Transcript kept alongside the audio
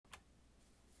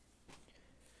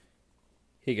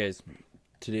Hey guys,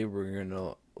 today we're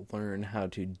gonna learn how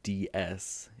to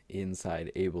de-ess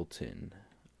inside Ableton.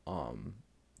 Um,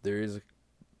 there is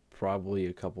probably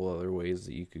a couple other ways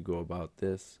that you could go about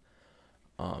this,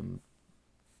 um,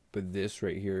 but this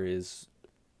right here is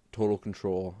total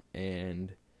control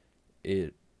and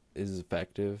it is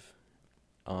effective.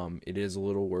 It is a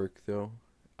little work though,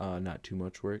 not too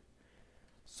much work.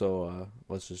 So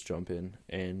let's just jump in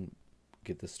and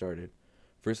get this started.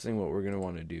 First thing, what we're gonna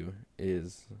want to do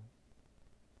is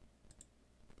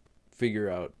figure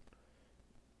out,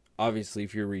 obviously,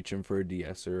 if you're reaching for a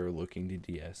de-esser or looking to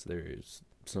de-ess, there is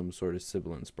some sort of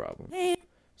sibilance problem.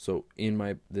 So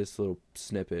in this little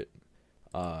snippet,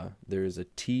 there is a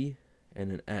T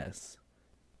and an S,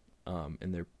 and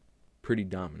they're pretty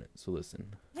dominant. So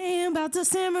listen. About the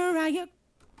samurai.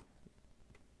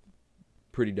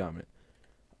 Pretty dominant.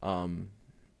 A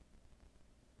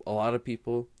lot of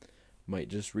people might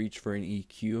just reach for an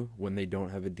EQ when they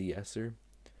don't have a de-esser,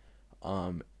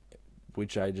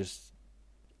 which I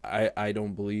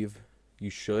don't believe you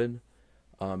should,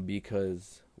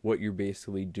 because what you're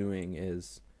basically doing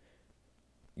is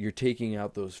you're taking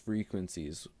out those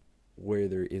frequencies where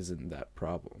there isn't that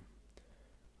problem.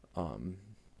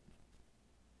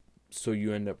 So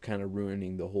you end up kind of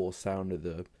ruining the whole sound of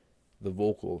the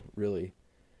vocal, really,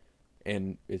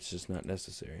 and it's just not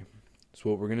necessary. So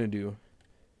what we're going to do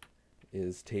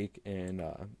is take and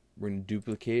we're going to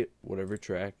duplicate whatever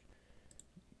track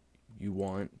you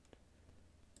want,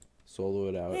 solo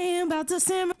it out, and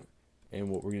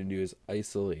what we're going to do is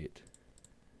isolate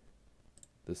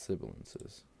the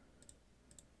sibilances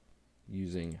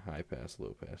using high pass,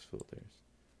 low pass filters.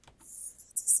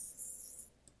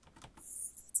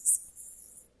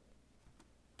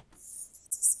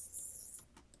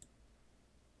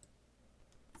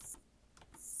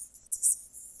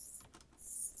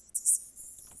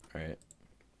 Alright,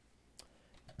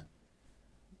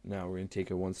 now we're going to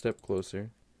take it one step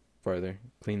farther,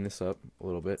 clean this up a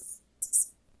little bit.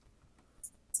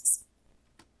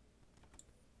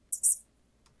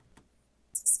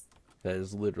 That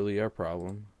is literally our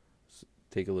problem.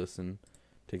 Take a listen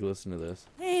to this.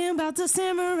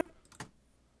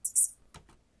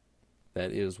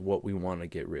 That is what we want to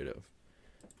get rid of.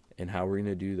 And how we're going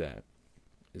to do that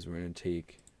is we're going to you're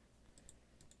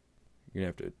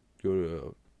going to have to go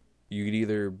to, you could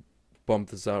either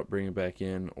bump this out, bring it back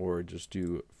in, or just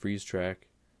do freeze track,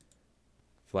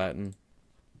 flatten,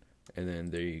 and then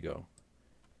there you go.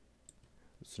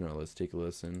 So now let's take a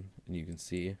listen, and you can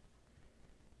see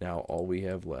now all we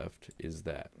have left is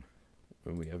that,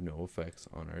 when we have no effects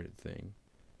on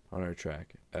our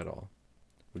track at all,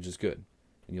 which is good,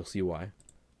 and you'll see why.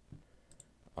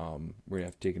 We're gonna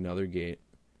have to take another gate,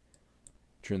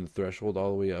 turn the threshold all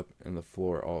the way up and the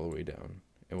floor all the way down.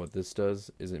 And what this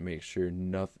does is it makes sure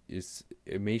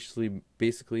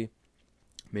basically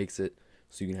makes it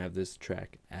so you can have this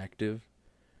track active,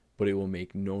 but it will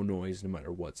make no noise no matter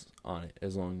what's on it,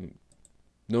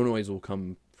 no noise will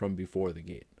come from before the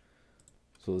gate.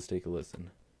 So let's take a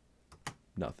listen.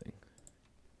 Nothing.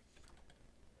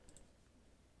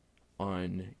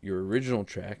 On your original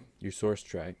track, your source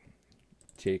track,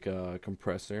 take a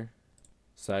compressor,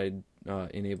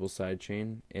 enable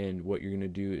sidechain, and what you're going to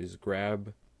do is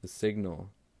grab the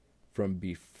signal from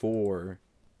before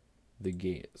the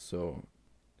gate. So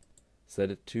set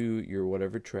it to your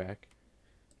whatever track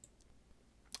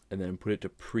and then put it to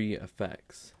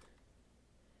pre-effects.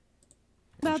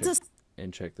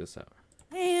 And check this out.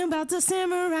 About the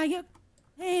samurai.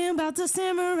 About the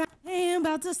samurai.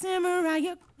 About the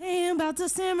samurai. About the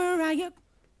samurai.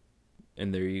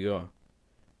 And there you go.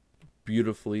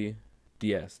 Beautifully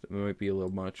de-essed. It might be a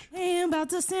little much. About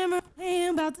the samurai.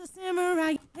 About the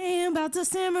samurai. About the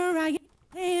samurai.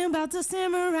 About the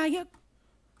samurai.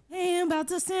 About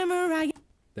the samurai.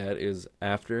 That is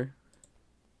after,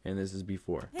 and this is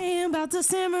before. About the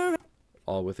samurai.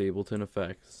 All with Ableton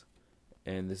effects.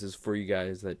 And this is for you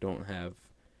guys that don't have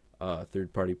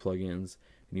third-party plugins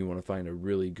and you want to find a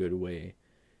really good way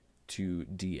to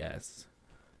de-ess.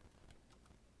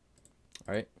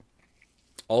 Alright.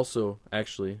 Also,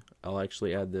 I'll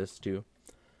actually add this too.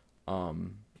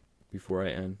 Before I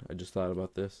end, I just thought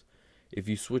about this. If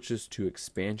you switch this to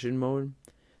expansion mode,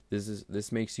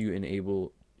 this makes you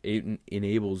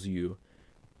enables you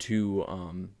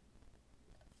to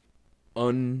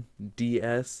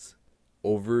un-de-ess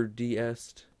over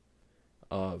de-essed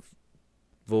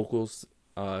vocals.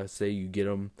 Say you get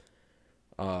them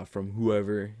from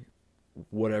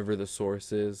whatever the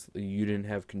source is, you didn't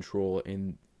have control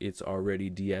and it's already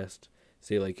de-essed.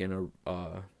 Say like in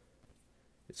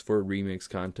it's for a remix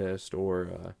contest or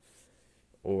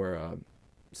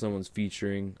someone's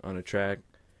featuring on a track,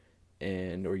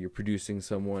 and or you're producing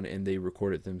someone and they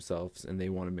record it themselves and they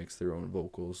want to mix their own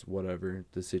vocals, whatever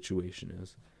the situation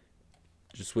is.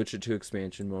 Just switch it to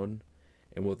expansion mode,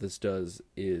 and what this does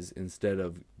is instead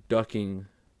of ducking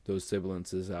those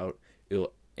sibilances out,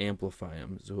 it'll amplify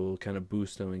them, so it'll kind of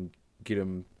boost them and get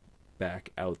them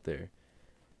back out there.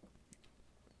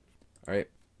 All right,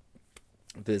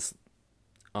 this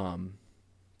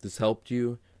helped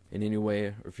you in any way,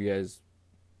 or if you guys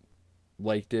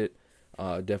liked it,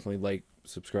 definitely like,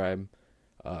 subscribe,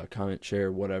 comment, share,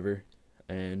 whatever,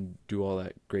 and do all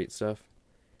that great stuff.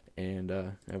 And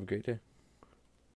have a great day.